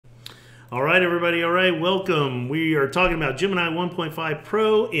All right, everybody. All right, welcome. We are talking about Gemini 1.5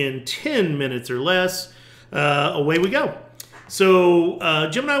 Pro in 10 minutes or less. Away we go. So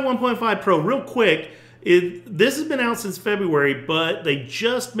Gemini 1.5 Pro, real quick, this has been out since February, but they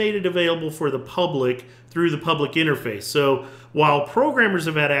just made it available for the public through the public interface. So while programmers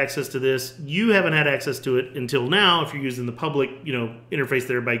have had access to this, you haven't had access to it until now if you're using the public interface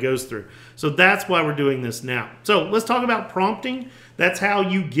that everybody goes through. So that's why we're doing this now. So let's talk about prompting. That's how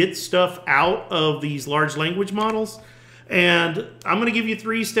you get stuff out of these large language models. And I'm going to give you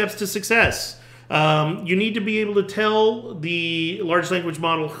 3 steps to success. You need to be able to tell the large language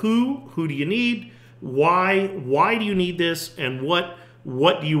model who do you need, why do you need this, and what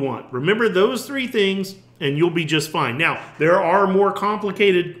do you want. Remember those 3 things and you'll be just fine. Now, there are more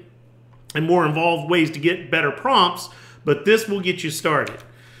complicated and more involved ways to get better prompts, but this will get you started.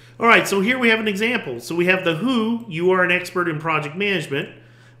 All right, so here we have an example. So we have the who, you are an expert in project management.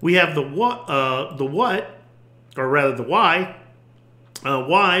 We have the what, or rather the why.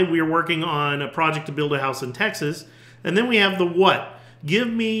 Why, we are working on a project to build a house in Texas. And then we have the what. Give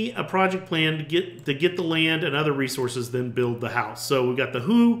me a project plan to get the land and other resources, then build the house. So we've got the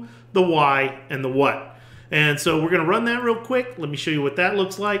who, the why, and the what. And so we're going to run that real quick. Let me show you what that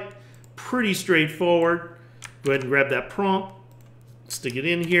looks like. Pretty straightforward. Go ahead and grab that prompt, stick it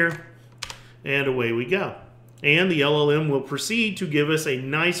in here, and away we go. And the LLM will proceed to give us a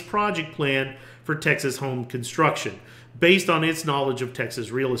nice project plan for Texas home construction based on its knowledge of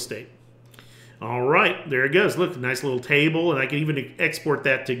Texas real estate. All right, there it goes. Look, nice little table, and I can even export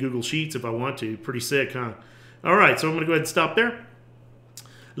that to Google Sheets if I want to. Pretty sick, huh? All right, so I'm going to go ahead and stop there.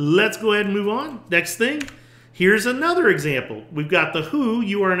 Let's go ahead and move on. Next thing, here's another example. We've got the who,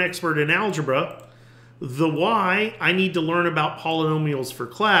 you are an expert in algebra. The why, I need to learn about polynomials for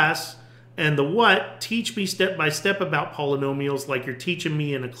class. And the what, teach me step by step about polynomials like you're teaching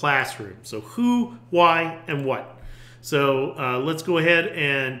me in a classroom. So who, why, and what. So let's go ahead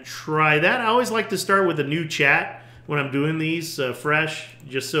and try that. I always like to start with a new chat when I'm doing these fresh,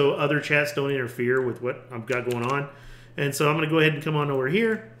 just so other chats don't interfere with what I've got going on. And so I'm going to go ahead and come on over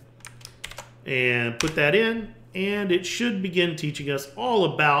here and put that in. And it should begin teaching us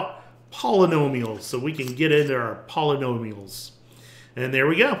all about polynomials. So we can get into our polynomials. And there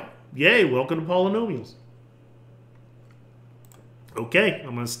we go. Yay, welcome to polynomials. Okay,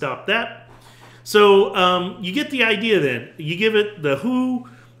 I'm going to stop that. So you get the idea then. You give it the who,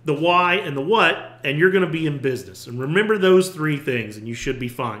 the why, and the what, and you're going to be in business. And remember those 3 things, and you should be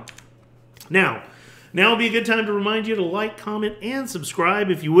fine. Now would be a good time to remind you to like, comment, and subscribe.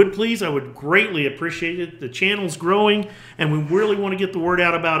 If you would, please, I would greatly appreciate it. The channel's growing, and we really want to get the word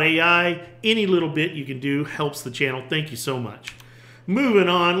out about AI. Any little bit you can do helps the channel. Thank you so much. Moving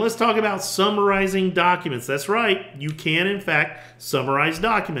on, let's talk about summarizing documents. That's right, you can, in fact, summarize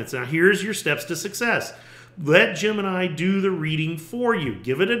documents. Now, here's your steps to success. Let Gemini do the reading for you.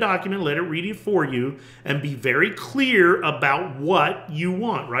 Give it a document, let it read it for you, and be very clear about what you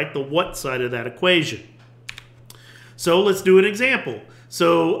want, right? The what side of that equation. So let's do an example.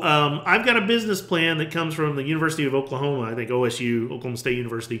 So I've got a business plan that comes from the University of Oklahoma, I think OSU, Oklahoma State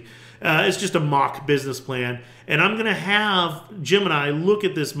University. It's just a mock business plan. And I'm going to have Gemini look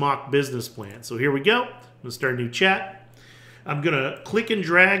at this mock business plan. So here we go. I'm going to start a new chat. I'm going to click and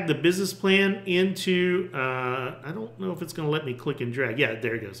drag the business plan into, I don't know if it's going to let me click and drag. Yeah,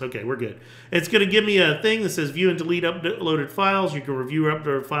 there it goes. Okay, we're good. It's going to give me a thing that says view and delete uploaded files. You can review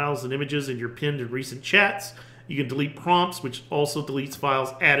uploaded files and images in your pinned and recent chats. You can delete prompts, which also deletes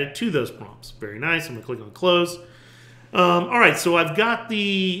files added to those prompts. Very nice. I'm going to click on close. All right, so I've got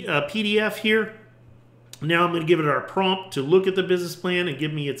the PDF here. Now I'm going to give it our prompt to look at the business plan and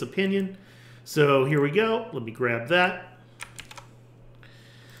give me its opinion. So here we go. Let me grab that.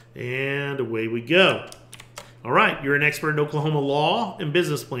 And away we go. All right, you're an expert in Oklahoma law and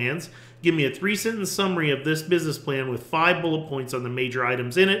business plans. Give me a 3-sentence summary of this business plan with 5 bullet points on the major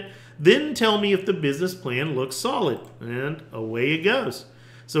items in it. Then tell me if the business plan looks solid. And away it goes.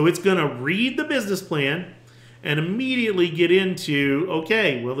 So it's going to read the business plan and immediately get into,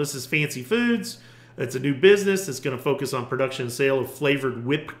 okay, well, this is fancy foods. It's a new business. It's going to focus on production and sale of flavored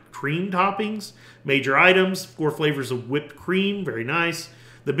whipped cream toppings. Major items, 4 flavors of whipped cream. Very nice.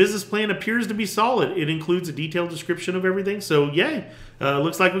 The business plan appears to be solid. It includes a detailed description of everything. So, yay.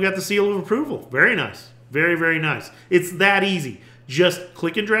 Looks like we got the seal of approval. Very nice. Very, very nice. It's that easy. Just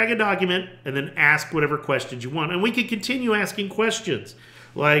click and drag a document and then ask whatever questions you want. And we can continue asking questions.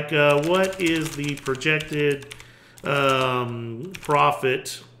 Like, what is the projected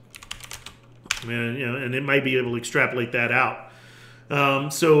profit? And it might be able to extrapolate that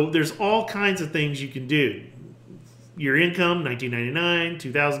out. So there's all kinds of things you can do. your income, 1999,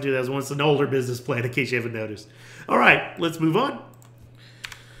 2000, 2001. It's an older business plan in case you haven't noticed. All right, let's move on.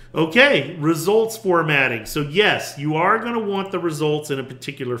 Okay, results formatting. So yes, you are going to want the results in a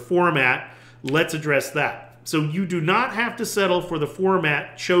particular format. Let's address that. So you do not have to settle for the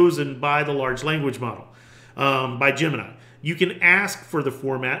format chosen by the large language model, by Gemini. You can ask for the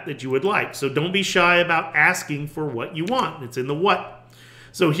format that you would like. So don't be shy about asking for what you want. It's in the what.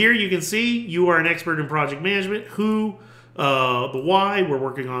 So here you can see you are an expert in project management. Who, the why, we're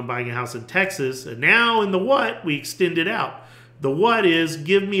working on buying a house in Texas. And now in the what, we extend it out. The what is,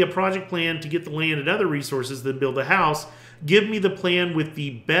 give me a project plan to get the land and other resources, then build a house. Give me the plan with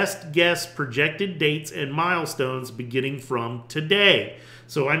the best guess projected dates and milestones beginning from today.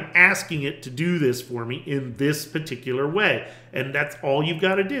 So I'm asking it to do this for me in this particular way. And that's all you've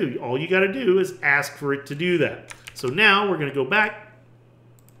got to do. All you got to do is ask for it to do that. So now we're going to go back.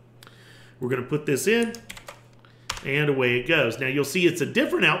 We're going to put this in. And away it goes. Now you'll see it's a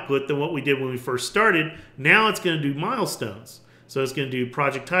different output than what we did when we first started. Now it's going to do milestones. So it's going to do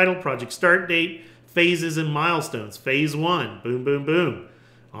project title, project start date, phases and milestones. Phase 1, boom, boom, boom.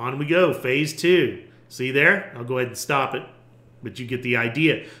 On we go, phase 2. See there? I'll go ahead and stop it, but you get the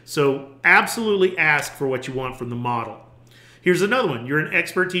idea. So absolutely ask for what you want from the model. Here's another one. You're an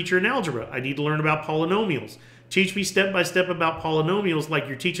expert teacher in algebra. I need to learn about polynomials. Teach me step by step about polynomials like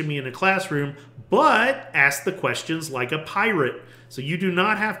you're teaching me in a classroom, but ask the questions like a pirate. So you do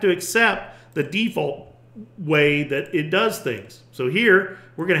not have to accept the default way that it does things. So here,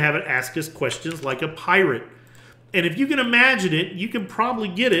 we're going to have it ask us questions like a pirate. And if you can imagine it, you can probably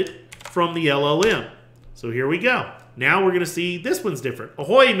get it from the LLM. So here we go. Now we're going to see this one's different.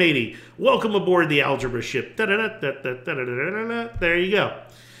 Ahoy, matey. Welcome aboard the algebra ship. There you go.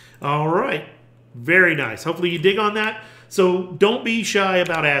 All right. Very nice. Hopefully you dig on that. So don't be shy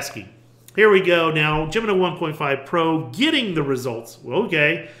about asking. Here we go. Now, Gemini 1.5 Pro getting the results. Well,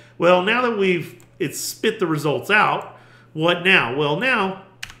 okay. Well, now that it's spit the results out, what now? Well, now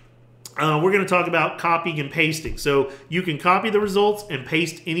we're going to talk about copying and pasting. So you can copy the results and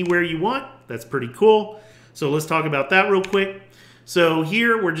paste anywhere you want. That's pretty cool. So let's talk about that real quick. So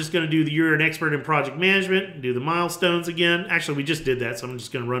here we're just going to do the you're an expert in project management, do the milestones again. Actually, we just did that, so I'm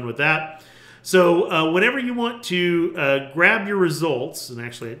just going to run with that. So whenever you want to grab your results, and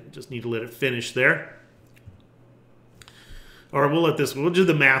actually I just need to let it finish there. Or we'll let this one, we'll do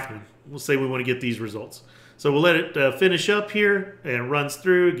the math one. We'll say we want to get these results. So we'll let it finish up here, and it runs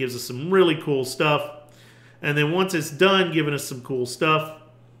through. It gives us some really cool stuff. And then once it's done giving us some cool stuff,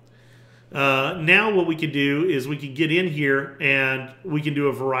 now what we can do is we can get in here and we can do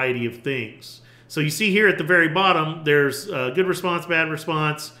a variety of things. So you see here at the very bottom, there's good response, bad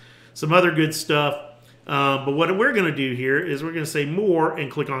response, some other good stuff. But what we're going to do here is we're going to say more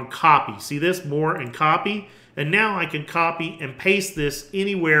and click on copy. See this? More and copy. And now I can copy and paste this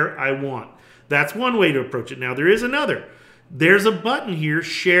anywhere I want. That's one way to approach it. Now there is another. There's a button here,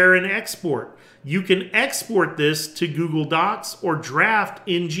 share and export. You can export this to Google Docs or Draft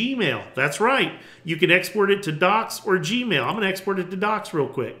in Gmail. That's right. You can export it to Docs or Gmail. I'm going to export it to Docs real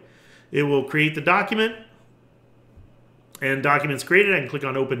quick. It will create the document. And documents created. I can click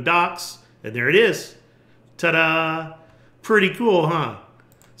on Open Docs. And there it is. Ta-da! Pretty cool, huh?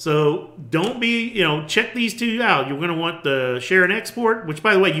 So don't be, check these two out. You're going to want the share and export, which,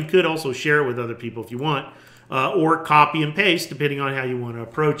 by the way, you could also share it with other people if you want, or copy and paste, depending on how you want to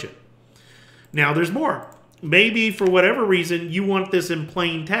approach it. Now, there's more. Maybe, for whatever reason, you want this in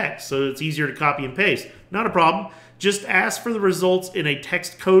plain text, so it's easier to copy and paste. Not a problem. Just ask for the results in a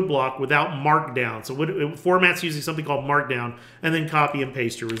text code block without Markdown. So it formats using something called Markdown, and then copy and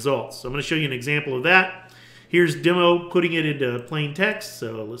paste your results. So I'm going to show you an example of that. Here's demo putting it into plain text.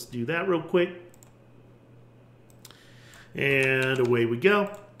 So let's do that real quick. And away we go.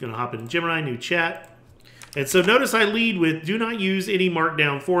 Going to hop in Gemini, new chat. And so notice I lead with do not use any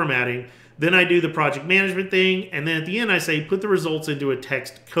Markdown formatting. Then I do the project management thing. And then at the end I say put the results into a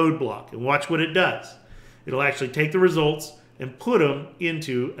text code block. And watch what it does. It'll actually take the results and put them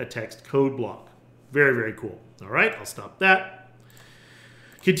into a text code block. Very, very cool. All right, I'll stop that.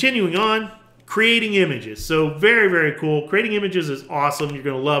 Continuing on. Creating images. So very, very cool. Creating images is awesome. You're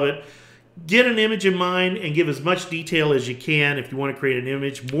going to love it. Get an image in mind and give as much detail as you can if you want to create an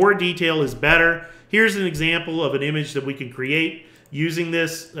image. More detail is better. Here's an example of an image that we can create using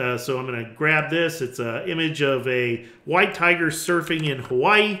this. So I'm going to grab this. It's an image of a white tiger surfing in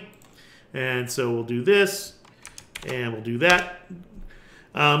Hawaii. And so we'll do this and we'll do that.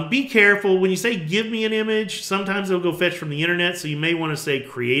 Be careful. When you say give me an image, sometimes it'll go fetch from the internet. So you may want to say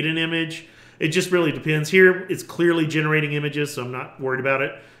create an image. It just really depends. Here, it's clearly generating images, so I'm not worried about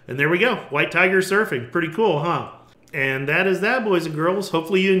it. And there we go. White tiger surfing. Pretty cool, huh? And that is that, boys and girls.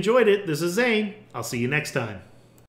 Hopefully you enjoyed it. This is Zane. I'll see you next time.